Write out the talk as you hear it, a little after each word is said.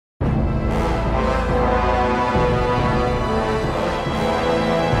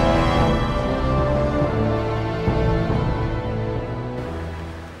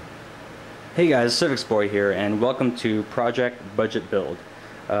Hey guys, Civics Boy here, and welcome to Project Budget Build.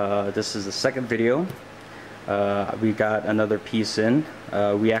 This is the second video. We got another piece in.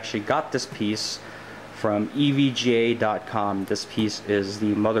 We actually got this piece from EVGA.com. This piece is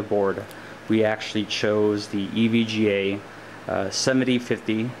the motherboard. We actually chose the EVGA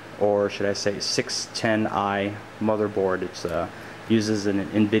 7050, or should I say 610i motherboard. It uses an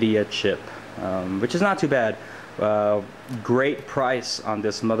NVIDIA chip, which is not too bad. Great price on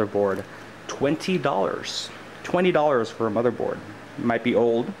this motherboard. $20 for a motherboard. Might be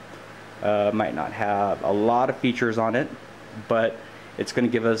old, might not have a lot of features on it, but it's going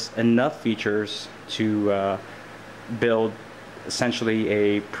to give us enough features to build essentially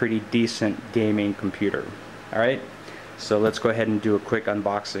a pretty decent gaming computer. Alright, so let's go ahead and do a quick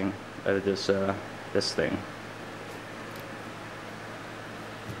unboxing of this thing.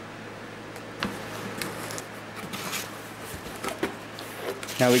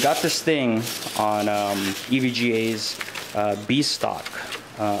 Now we got this thing on EVGA's B stock,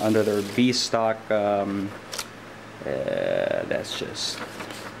 under their B stock. That's just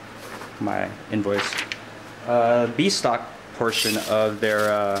my invoice. B stock portion of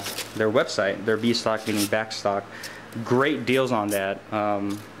their website. Their B stock meaning back stock. Great deals on that.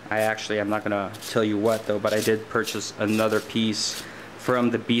 I'm not gonna tell you what though, but I did purchase another piece from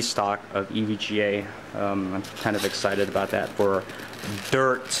the B stock of EVGA. I'm kind of excited about that for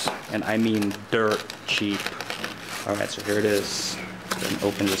dirt, and I mean dirt cheap. Alright, so here it is. Then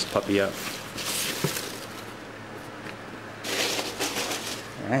open this puppy up.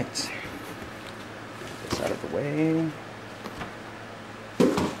 Alright. Get this out of the way.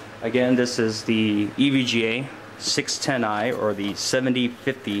 Again, this is the EVGA 610i, or the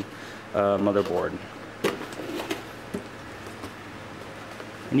 7050 motherboard.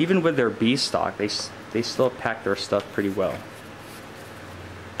 And even with their B stock, they still pack their stuff pretty well.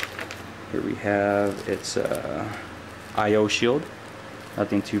 Here we have its I/O shield.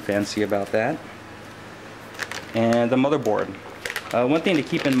 Nothing too fancy about that. And the motherboard. One thing to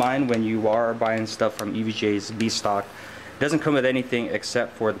keep in mind when you are buying stuff from EVGA's B stock, it doesn't come with anything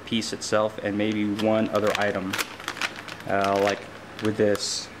except for the piece itself and maybe one other item. Like with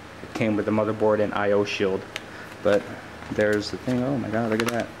this, it came with the motherboard and I/O shield. But there's the thing. Oh my god, look at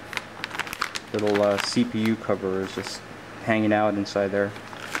that. Little CPU cover is just hanging out inside there.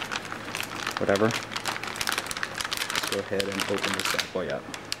 Whatever. Let's go ahead and open this bad boy up.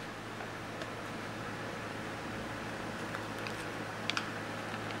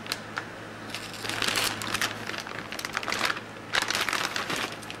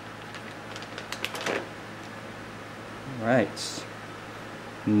 Alright.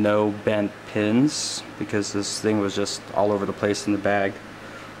 No bent pins, because this thing was just all over the place in the bag.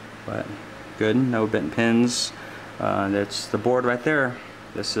 But good, no bent pins. That's the board right there.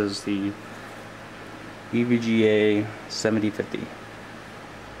 This is the EVGA 7050.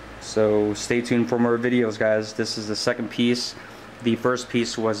 So stay tuned for more videos, guys. This is the second piece. The first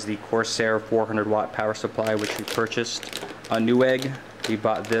piece was the Corsair 400 watt power supply, which we purchased on Newegg. We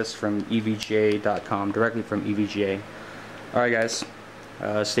bought this from EVGA.com, directly from EVGA. Alright guys,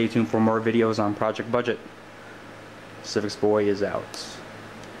 stay tuned for more videos on Project Budget. Civics Boy is out.